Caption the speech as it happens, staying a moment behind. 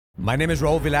My name is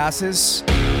Raul Villacis,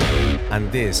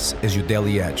 and this is your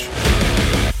Daily Edge.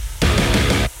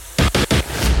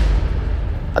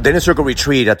 At the Inner Circle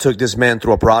retreat, I took this man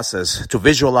through a process to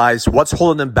visualize what's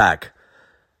holding them back.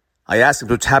 I asked him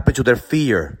to tap into their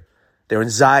fear, their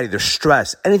anxiety, their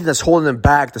stress, anything that's holding them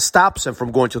back that stops them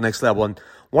from going to the next level. And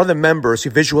one of the members, he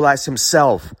visualized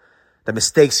himself, the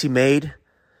mistakes he made,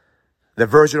 the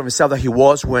version of himself that he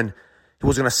was when he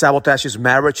was going to sabotage his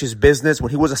marriage, his business, when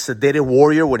he was a sedated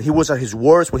warrior, when he was at his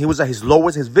worst, when he was at his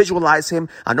lowest. He visualized him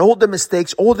and all the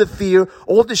mistakes, all the fear,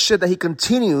 all the shit that he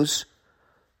continues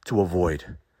to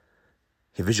avoid.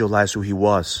 He visualized who he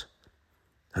was.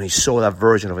 And he saw that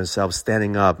version of himself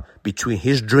standing up between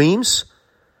his dreams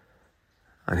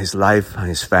and his life and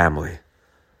his family.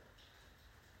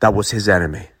 That was his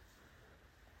enemy.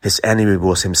 His enemy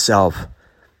was himself.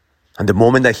 And the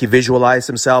moment that he visualized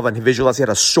himself and he visualized he had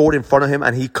a sword in front of him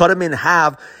and he cut him in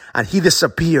half and he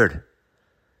disappeared.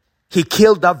 He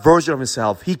killed that version of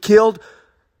himself. He killed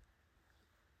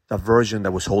that version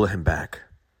that was holding him back.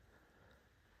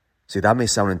 See, that may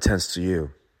sound intense to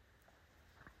you.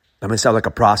 That may sound like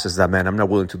a process that, man, I'm not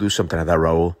willing to do something like that,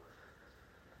 Raul.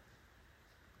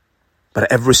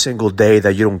 But every single day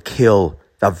that you don't kill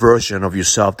that version of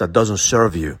yourself that doesn't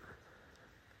serve you,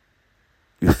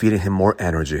 you're feeding him more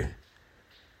energy.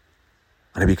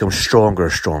 And it becomes stronger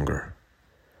and stronger.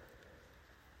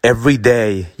 Every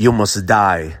day you must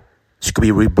die so you can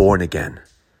be reborn again.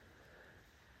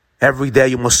 Every day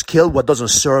you must kill what doesn't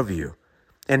serve you.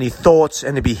 Any thoughts,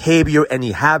 any behavior,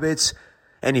 any habits,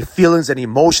 any feelings, any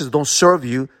emotions that don't serve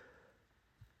you.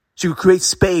 So you create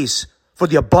space for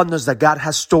the abundance that God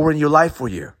has stored in your life for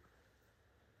you.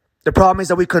 The problem is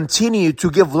that we continue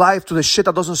to give life to the shit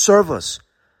that doesn't serve us.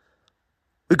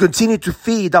 We continue to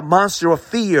feed that monster of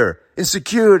fear,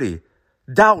 insecurity,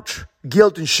 doubt,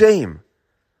 guilt, and shame.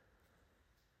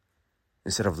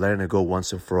 Instead of letting it go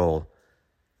once and for all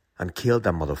and kill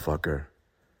that motherfucker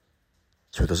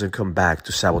so it doesn't come back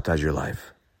to sabotage your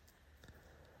life.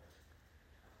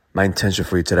 My intention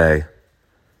for you today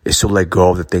is to let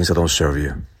go of the things that don't serve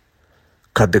you.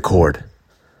 Cut the cord.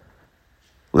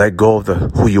 Let go of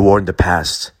who you were in the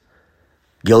past.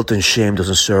 Guilt and shame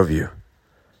doesn't serve you.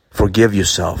 Forgive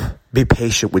yourself. Be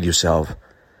patient with yourself.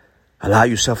 Allow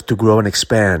yourself to grow and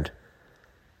expand.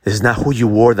 It's not who you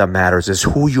were that matters. It's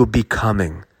who you're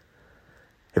becoming.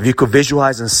 If you could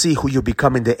visualize and see who you're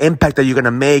becoming, the impact that you're going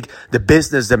to make, the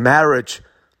business, the marriage,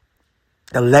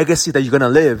 the legacy that you're going to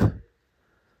live,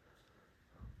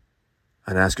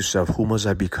 and ask yourself, who must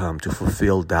I become to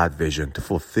fulfill that vision, to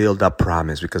fulfill that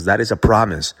promise? Because that is a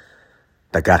promise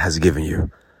that God has given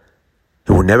you.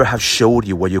 He would never have showed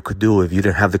you what you could do if you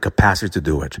didn't have the capacity to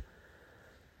do it.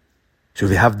 So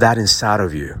if you have that inside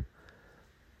of you,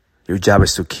 your job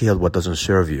is to kill what doesn't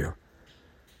serve you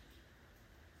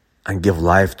and give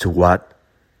life to what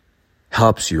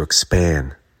helps you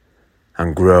expand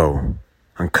and grow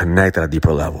and connect at a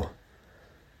deeper level.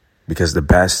 Because the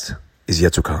best is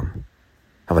yet to come.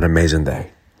 Have an amazing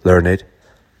day. Learn it,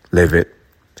 live it,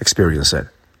 experience it.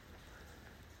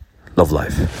 Love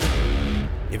life.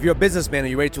 If you're a businessman and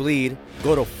you're ready to lead,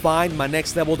 go to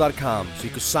findmynextlevel.com so you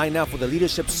can sign up for the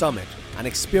Leadership Summit, an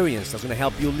experience that's going to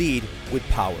help you lead with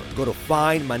power. Go to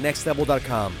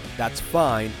findmynextlevel.com. That's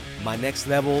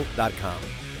findmynextlevel.com.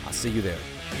 I'll see you there.